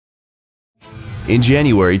In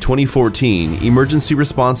January 2014, emergency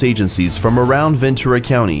response agencies from around Ventura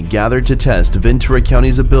County gathered to test Ventura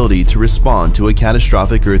County's ability to respond to a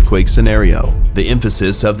catastrophic earthquake scenario. The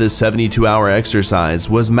emphasis of this 72-hour exercise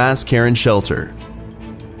was mass care and shelter.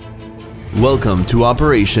 Welcome to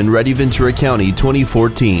Operation Ready Ventura County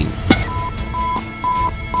 2014.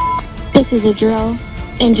 This is a drill.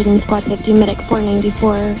 Engine Squad 50, Medic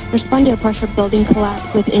 494. Respond to a partial building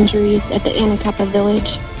collapse with injuries at the Anacapa Village.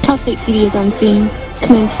 Cal State PD is on scene.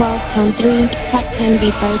 Command 12, Town 3, Pack 10,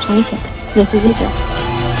 V Fire 26. This is a drill.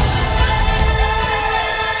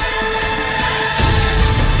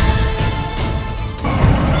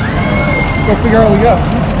 Go figure out what we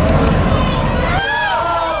got.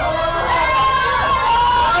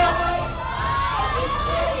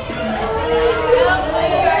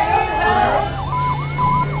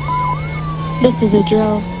 This is a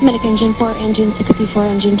drill. Medic Engine 4, Engine 64,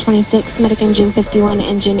 Engine 26, Medic Engine 51,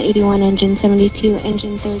 Engine 81, Engine 72,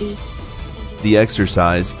 Engine 30. The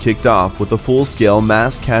exercise kicked off with a full-scale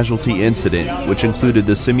mass casualty incident which included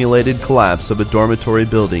the simulated collapse of a dormitory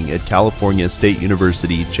building at California State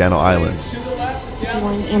University, Channel Islands.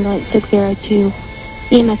 51, Ambulance 602,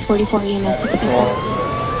 EMS 44, EMS 64.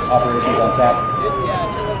 Operations on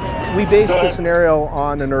tap. We based the scenario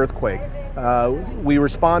on an earthquake. We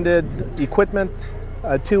responded equipment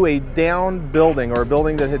to a downed building or a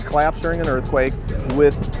building that had collapsed during an earthquake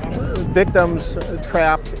with victims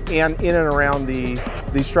trapped and in and around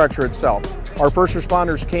the structure itself. Our first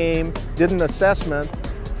responders came, did an assessment,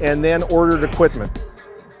 and then ordered equipment.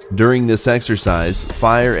 During this exercise,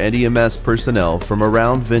 fire and EMS personnel from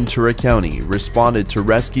around Ventura County responded to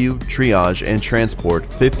rescue, triage, and transport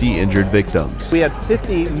 50 injured victims. We had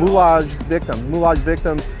 50 moulage victims. Moulage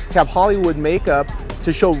victims have Hollywood makeup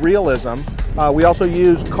to show realism. We also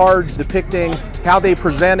used cards depicting how they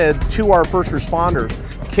presented to our first responders.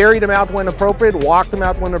 Carried them out when appropriate, walked them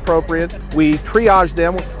out when appropriate. We triaged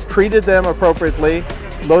them, treated them appropriately,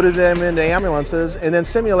 loaded them into ambulances, and then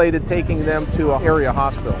simulated taking them to an area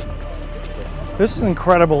hospital. This is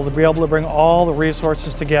incredible to be able to bring all the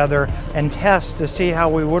resources together and test to see how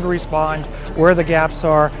we would respond, where the gaps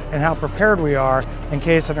are, and how prepared we are in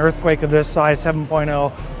case an earthquake of this size,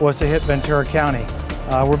 7.0, was to hit Ventura County.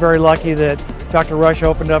 We're very lucky that Dr. Rush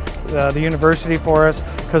opened up the university for us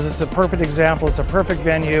because it's a perfect example, it's a perfect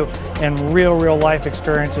venue, and real life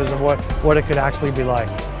experiences of what it could actually be like.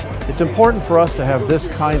 It's important for us to have this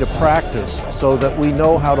kind of practice so that we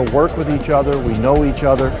know how to work with each other, we know each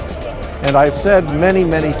other. And I've said many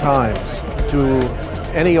times to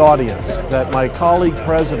any audience that my colleague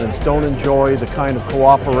presidents don't enjoy the kind of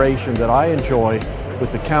cooperation that I enjoy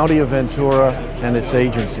with the County of Ventura and its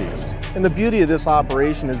agencies. And the beauty of this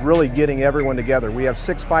operation is really getting everyone together. We have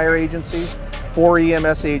 6 fire agencies, 4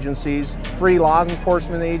 EMS agencies, 3 law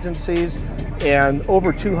enforcement agencies, and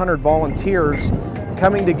over 200 volunteers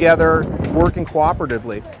coming together, working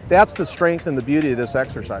cooperatively. That's the strength and the beauty of this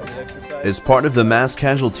exercise. As part of the mass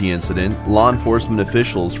casualty incident, law enforcement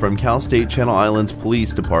officials from Cal State Channel Islands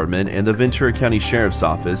Police Department and the Ventura County Sheriff's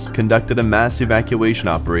Office conducted a mass evacuation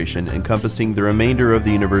operation encompassing the remainder of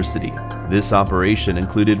the university. This operation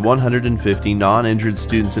included 150 non-injured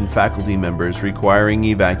students and faculty members requiring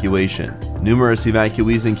evacuation. Numerous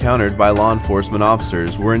evacuees encountered by law enforcement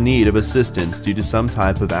officers were in need of assistance due to some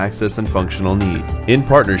type of access and functional need. In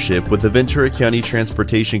partnership with the Ventura County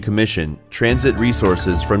Transportation Commission, transit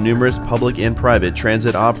resources from numerous public and private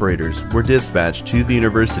transit operators were dispatched to the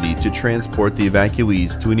university to transport the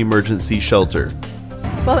evacuees to an emergency shelter.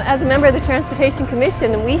 Well, as a member of the Transportation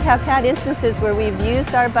Commission, we have had instances where we've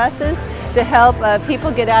used our buses to help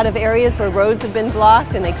people get out of areas where roads have been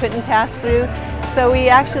blocked and they couldn't pass through. So we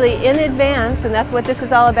actually, in advance, and that's what this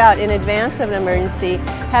is all about, in advance of an emergency,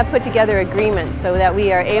 have put together agreements so that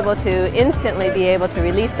we are able to instantly be able to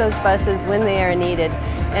release those buses when they are needed.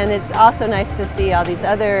 And it's also nice to see all these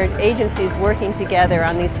other agencies working together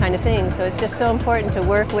on these kind of things. So it's just so important to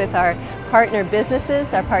work with our partner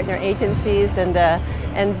businesses, our partner agencies, and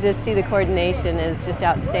to see the coordination is just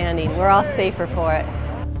outstanding. We're all safer for it.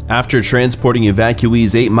 After transporting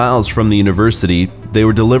evacuees 8 miles from the university, they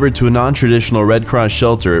were delivered to a non-traditional Red Cross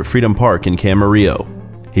shelter at Freedom Park in Camarillo.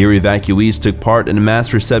 Here, evacuees took part in a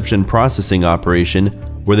mass reception processing operation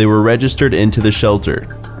where they were registered into the shelter.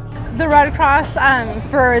 The Red Cross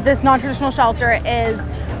for this non-traditional shelter is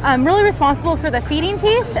really responsible for the feeding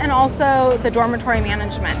piece and also the dormitory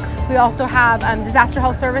management. We also have disaster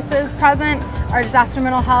health services present, our disaster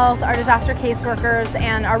mental health, our disaster caseworkers,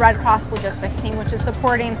 and our Red Cross logistics team, which is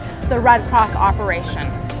supporting the Red Cross operation.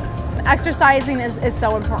 Exercising is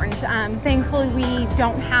so important. Thankfully, we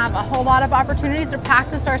don't have a whole lot of opportunities to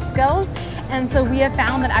practice our skills, And so we have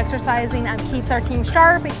found that exercising keeps our team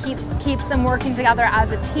sharp, it keeps them working together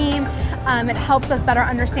as a team. It helps us better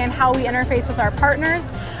understand how we interface with our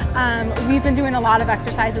partners. We've been doing a lot of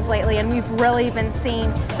exercises lately, and we've really been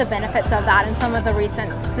seeing the benefits of that in some of the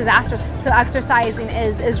recent disasters. So exercising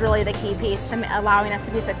is really the key piece to allowing us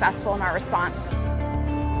to be successful in our response.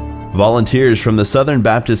 Volunteers from the Southern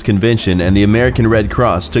Baptist Convention and the American Red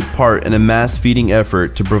Cross took part in a mass feeding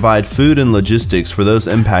effort to provide food and logistics for those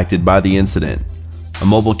impacted by the incident. A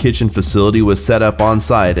mobile kitchen facility was set up on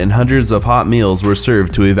site and hundreds of hot meals were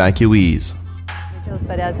served to evacuees.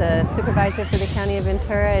 But as a supervisor for the County of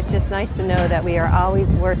Ventura, it's just nice to know that we are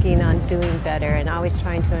always working on doing better and always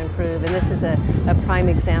trying to improve, and this is a prime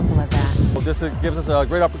example of that. Well, this gives us a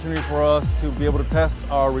great opportunity for us to be able to test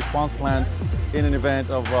our response plans in an event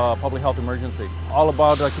of public health emergency. All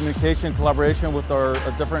about communication, collaboration with our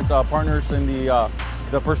different partners in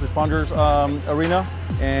the first responders arena,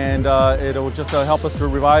 and it will just help us to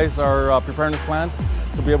revise our preparedness plans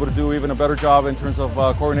to be able to do even a better job in terms of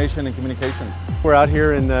coordination and communication. We're out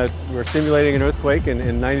here and we're simulating an earthquake in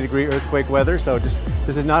 90-degree earthquake weather, so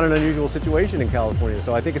this is not an unusual situation in California.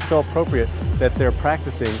 So I think it's so appropriate that they're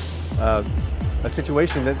practicing a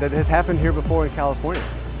situation that has happened here before in California.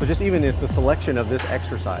 So just even is the selection of this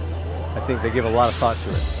exercise, I think they give a lot of thought to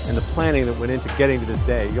it. And the planning that went into getting to this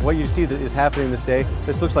day. What you see that is happening this day,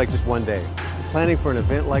 this looks like just one day. The planning for an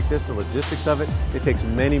event like this, the logistics of it, it takes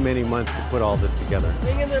many, many months to put all this together.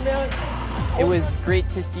 Hang in there, man. It was great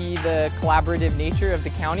to see the collaborative nature of the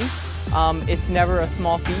county. It's never a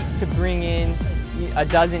small feat to bring in a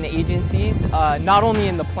dozen agencies, not only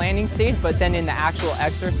in the planning stage, but then in the actual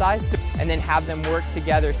exercise, and then have them work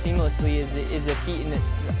together seamlessly is a feat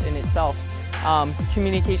in itself.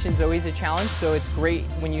 Communication is always a challenge, so it's great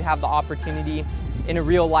when you have the opportunity in a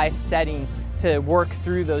real life setting to work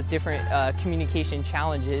through those different communication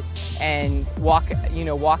challenges and walk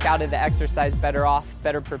out of the exercise better off,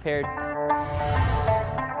 better prepared.